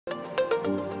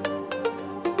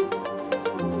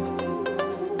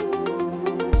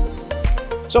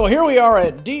So here we are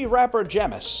at Draper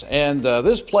James, and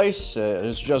this place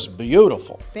is just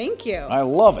beautiful. Thank you. I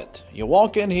love it. You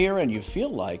walk in here and you feel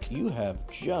like you have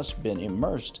just been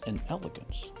immersed in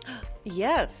elegance.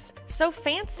 Yes, so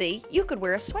fancy, you could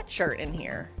wear a sweatshirt in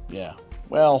here. Yeah,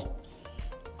 well,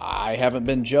 I haven't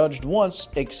been judged once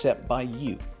except by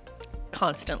you.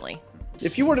 Constantly.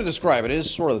 If you were to describe it, it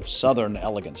is sort of Southern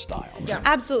elegant style. Yeah,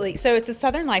 absolutely. So it's a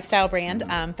Southern lifestyle brand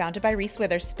founded by Reese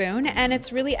Witherspoon, and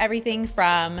it's really everything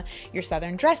from your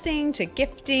Southern dressing to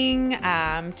gifting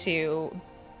to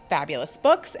fabulous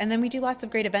books, and then we do lots of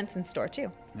great events in store too.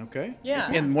 Okay.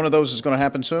 Yeah. And one of those is going to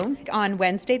happen soon? On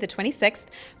Wednesday, the 26th,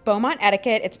 Beaumont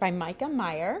Etiquette. It's by Micah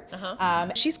Meyer.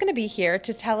 She's going to be here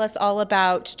to tell us all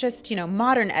about just,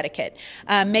 modern etiquette,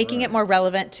 making it more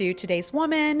relevant to today's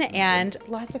woman, and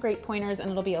lots of great pointers,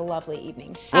 and it'll be a lovely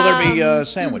evening. Will there be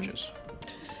sandwiches?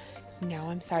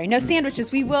 No, I'm sorry. No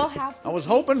sandwiches. We will have some. I was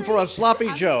hoping for a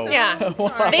sloppy Joe. Yeah.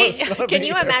 Can Can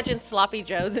you imagine sloppy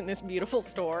joes in this beautiful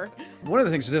store? One of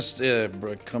the things this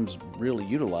becomes really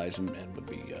utilized and would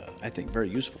be, I think,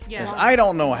 very useful. Yes. Because I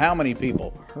don't know how many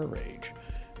people her age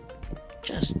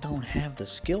just don't have the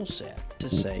skill set to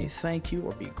say thank you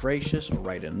or be gracious or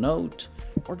write a note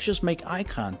or just make eye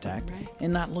contact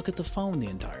and not look at the phone the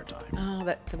entire time.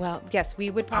 Oh, well, yes, we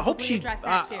would probably address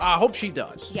that too. I hope she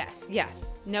does.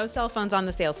 Yes. No cell phones on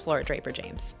the sales floor at Draper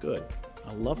James. Good.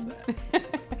 I love that.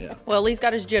 Yeah. Well, he's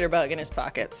got his jitterbug in his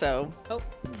pocket, so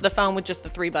it's the phone with just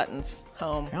the 3 buttons.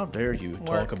 Home. How dare you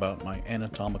talk about my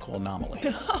anatomical anomaly?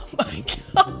 Oh my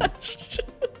gosh.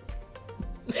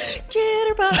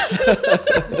 Jitterbug.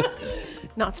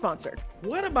 Not sponsored.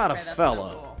 What about a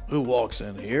fella who walks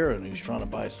in here and he's trying to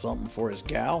buy something for his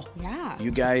gal? Yeah.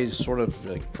 You guys sort of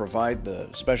provide the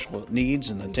special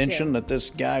needs and attention that this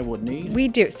guy would need? We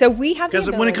do. So we have the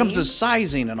Because when it comes to ability-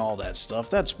 sizing and all that stuff,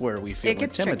 that's where we feel it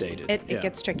gets intimidated. tricky. It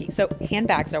gets tricky. So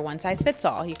handbags are one size fits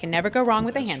all. You can never go wrong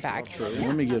with a handbag. True.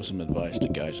 Let me give some advice to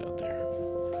guys out there.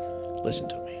 Listen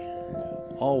to me.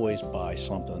 Always buy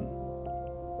something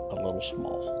a little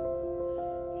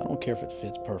small. I don't care if it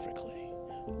fits perfectly.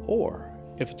 Or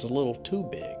if it's a little too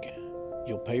big,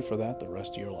 you'll pay for that the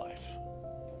rest of your life.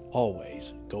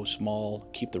 Always go small,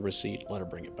 keep the receipt, let her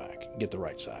bring it back. Get the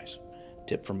right size.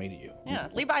 Tip from me to you. Yeah,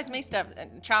 Levi's me stuff,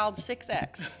 child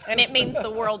 6X, and it means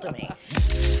the world to me.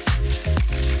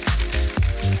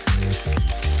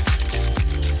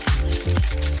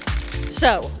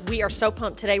 So, we are so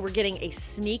pumped today. We're getting a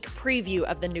sneak preview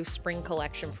of the new spring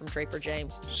collection from Draper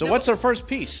James. So what's our first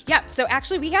piece? Yep. So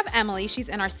actually we have Emily. She's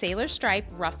in our sailor stripe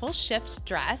ruffle shift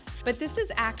dress. But this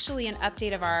is actually an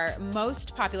update of our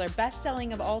most popular,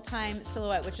 best-selling of all time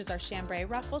silhouette, which is our chambray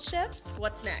ruffle shift.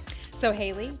 What's next? So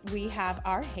Hayley, we have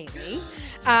our Hayley.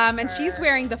 And she's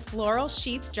wearing the floral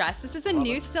sheath dress. This is a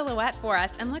new silhouette for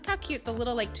us. And look how cute, the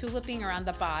little tuliping around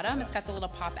the bottom. It's got the little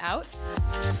pop out.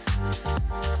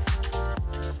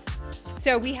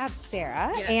 So we have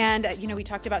Sarah, and we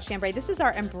talked about chambray. This is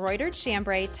our embroidered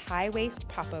chambray tie waist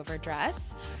popover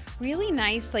dress. Really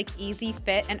nice, easy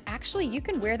fit, and actually you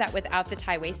can wear that without the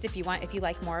tie waist if you want. If you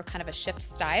like more of kind of a shift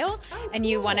style, and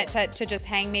you want it to just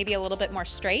hang maybe a little bit more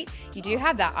straight, you do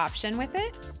have that option with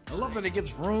it. I love that it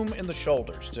gives room in the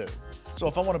shoulders too. So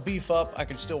if I want to beef up, I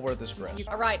can still wear this dress.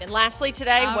 All right, and lastly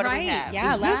today, what do we have?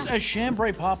 Yeah, Is this a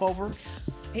chambray popover?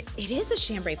 It is a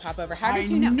chambray popover. How did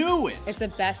you know? I knew it. It's a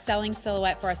best-selling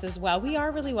silhouette for us as well. We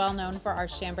are really well known for our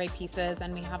chambray pieces,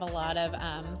 and we have a lot of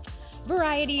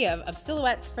variety of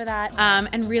silhouettes for that.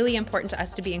 And really important to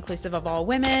us to be inclusive of all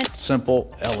women.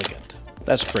 Simple, elegant.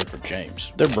 That's Draper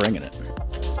James. They're bringing it.